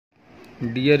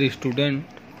Dear student,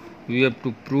 we have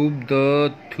to prove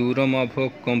the theorem of a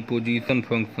composition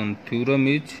function. Theorem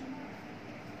is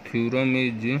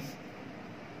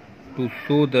to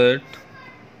show that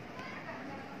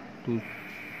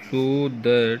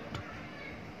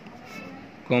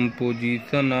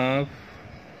composition of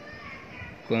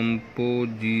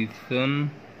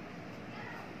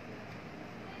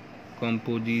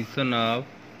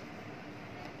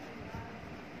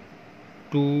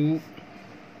two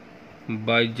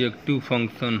bijective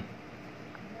function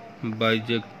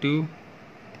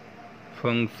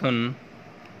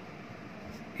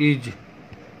is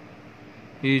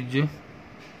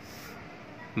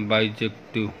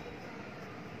bijective.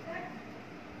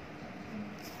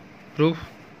 Proof.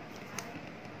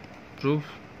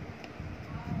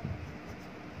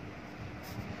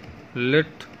 Let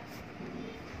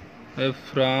f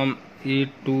from A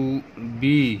to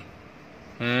B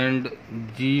and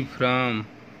g from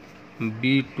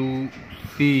B to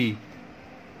C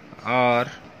are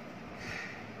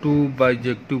two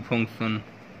bijective function.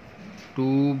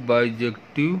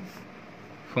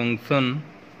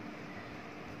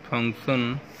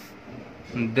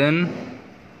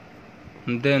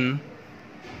 Then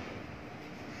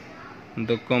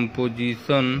the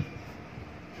composition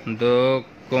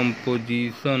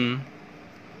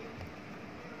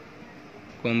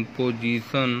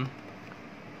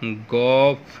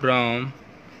go from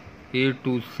A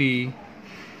to C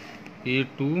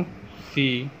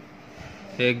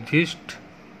exist.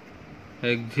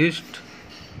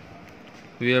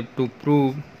 We have to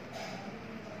prove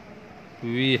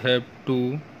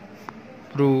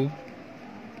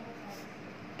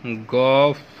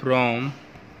go from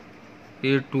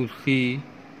A to C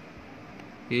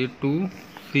is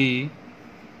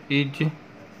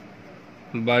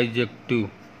bijective.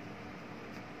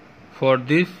 For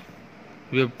this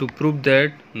we have to prove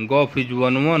that GOF is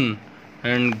 1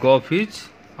 and GOF is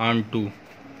onto.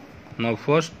 Now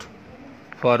first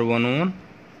for 1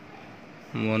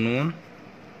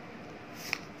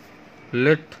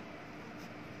 let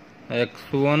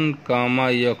x1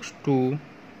 comma x2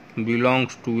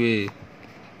 belongs to A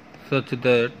such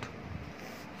that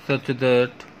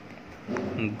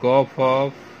GOF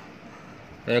of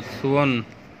x1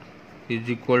 is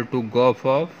equal to GOF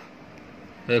of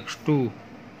x2.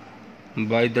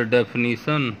 By the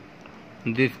definition,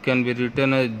 this can be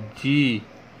written as G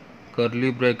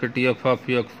curly bracket f of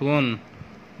x1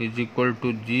 is equal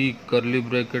to G curly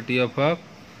bracket f of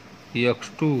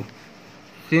x2.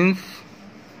 Since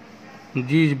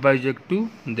G is bijective,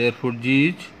 therefore G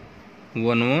is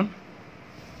 1.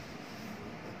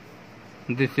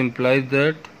 This implies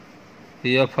that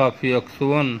f of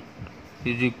x1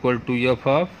 is equal to f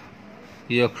of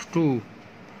x2,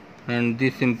 and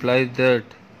this implies that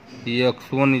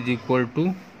x1 is equal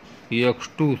to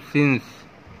x2 since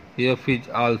f is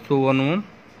also 1.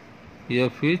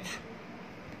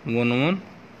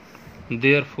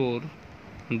 Therefore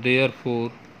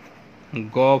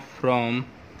GOF from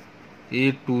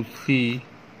A to C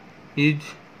is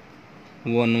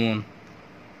 1.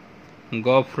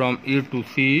 GOF from A to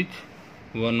C is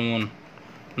 1.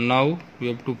 Now we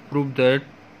have to prove that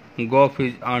GOF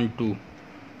is onto,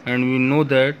 and we know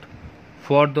that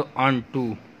for the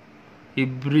onto, here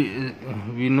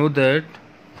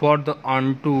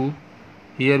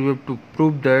we have to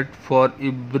prove that for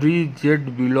every z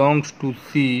belongs to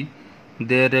C,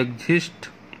 there exists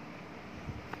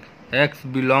x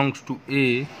belongs to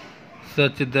A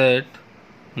such that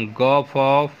GOF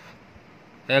of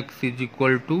x is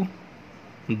equal to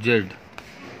z.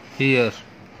 Here,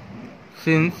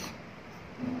 since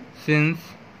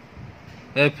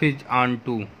f is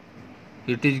onto,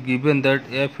 it is given that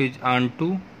f is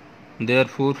onto,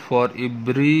 therefore for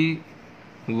every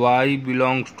y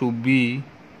belongs to B,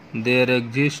 there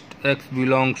exists x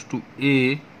belongs to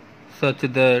A such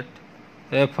that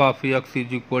f of x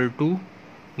is equal to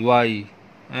y,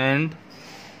 and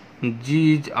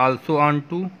G is also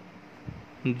onto.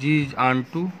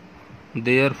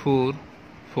 Therefore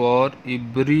for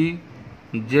every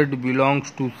z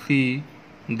belongs to C,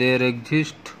 there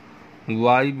exists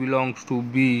y belongs to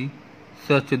B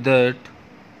such that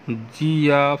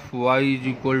G of y is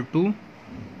equal to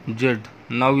z.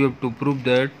 Now we have to prove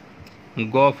that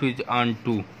GOF is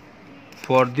onto.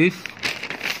 For this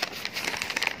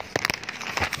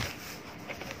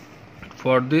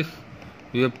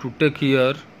we have to take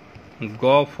here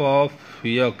GOF of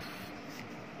x.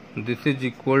 This is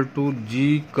equal to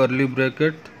G curly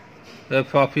bracket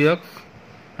f of x,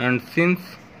 and since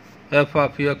f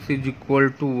of x is equal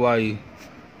to y,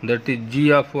 that is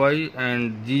g of y,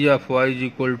 and g of y is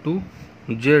equal to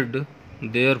z.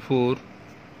 Therefore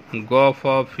Graph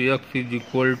of x is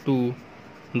equal to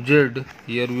z.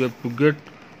 Here we have to get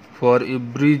for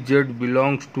every z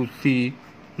belongs to C,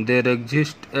 there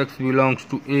exists x belongs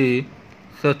to A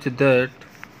such that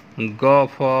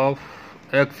graph of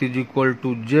x is equal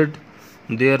to z.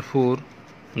 Therefore,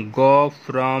 graph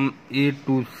from A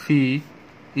to C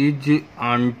is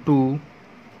onto.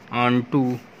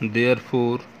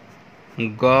 Therefore,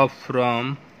 graph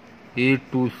from A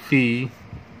to C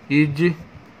is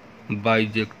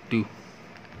bijective.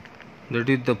 That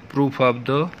is the proof of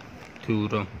the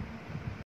theorem.